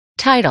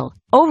Title: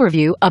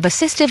 Overview of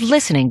Assistive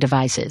Listening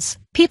Devices.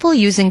 People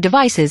using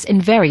devices in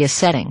various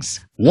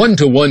settings.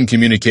 One-to-one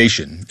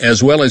communication,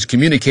 as well as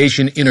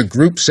communication in a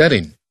group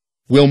setting,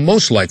 will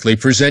most likely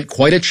present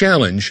quite a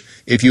challenge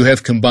if you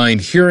have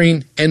combined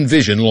hearing and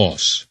vision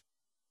loss.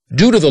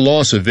 Due to the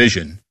loss of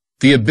vision,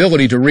 the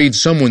ability to read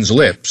someone's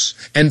lips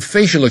and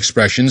facial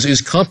expressions is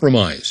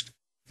compromised,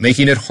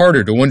 making it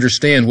harder to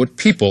understand what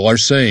people are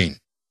saying.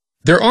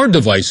 There are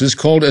devices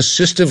called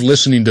assistive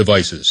listening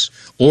devices,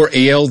 or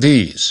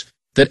ALDs,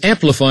 that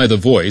amplify the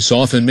voice,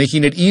 often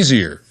making it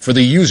easier for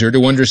the user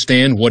to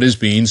understand what is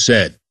being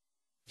said.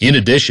 In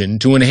addition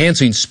to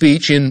enhancing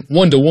speech in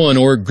one-to-one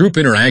or group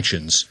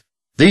interactions,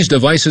 these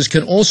devices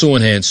can also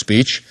enhance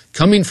speech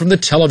coming from the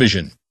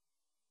television,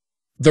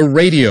 the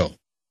radio,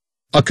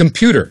 a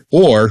computer,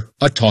 or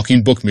a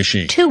talking book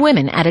machine. Two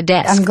women at a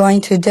desk. I'm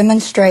going to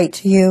demonstrate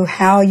to you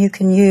how you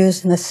can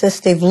use an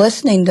assistive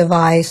listening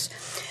device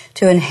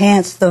to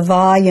enhance the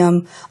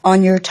volume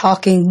on your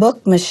talking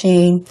book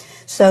machine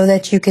so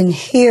that you can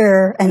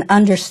hear and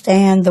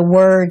understand the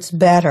words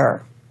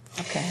better.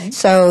 Okay.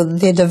 So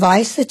the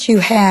device that you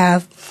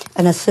have,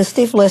 an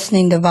assistive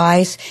listening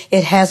device,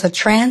 it has a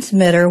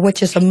transmitter,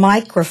 which is a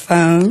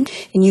microphone,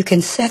 and you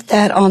can set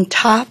that on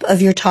top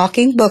of your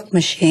talking book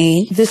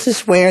machine. This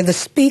is where the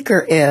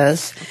speaker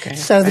is, okay,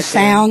 so the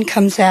sound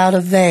comes out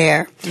of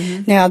there.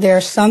 Mm-hmm. Now, there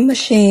are some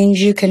machines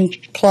you can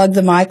plug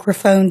the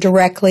microphone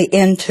directly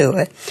into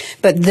it,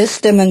 but this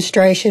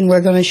demonstration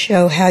we're going to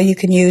show how you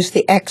can use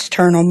the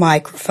external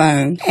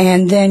microphone.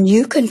 And then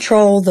you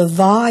control the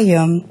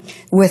volume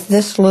with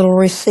this little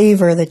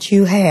receiver that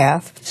you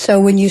have. So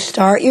when you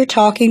start your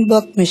talking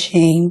book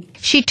machine,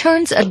 she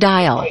turns a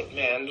dial. The white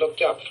man looked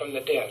up from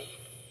the desk.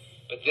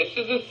 But this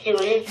is a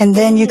serious and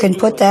then you can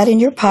put that in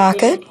your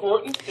pocket,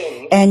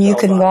 and you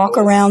can walk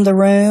around the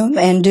room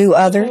and do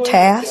other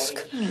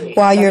tasks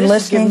while you're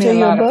listening to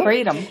your book.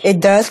 It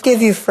does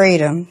give you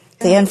freedom.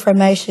 The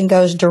information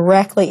goes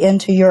directly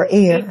into your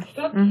ear.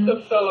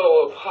 The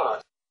fellow of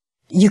heart.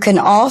 You can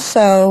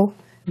also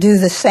do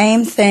the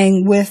same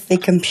thing with the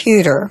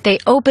computer. They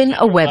open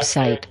a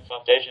website.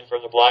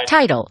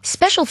 Title: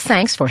 Special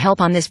thanks for help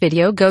on this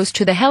video goes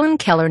to the Helen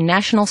Keller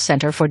National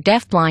Center for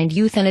Deafblind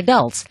Youth and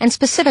Adults, and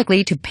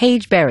specifically to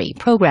Paige Berry,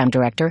 Program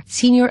Director,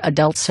 Senior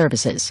Adult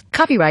Services.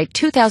 Copyright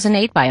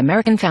 2008 by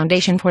American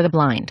Foundation for the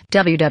Blind.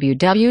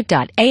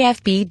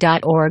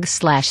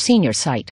 www.afb.org/seniorsite.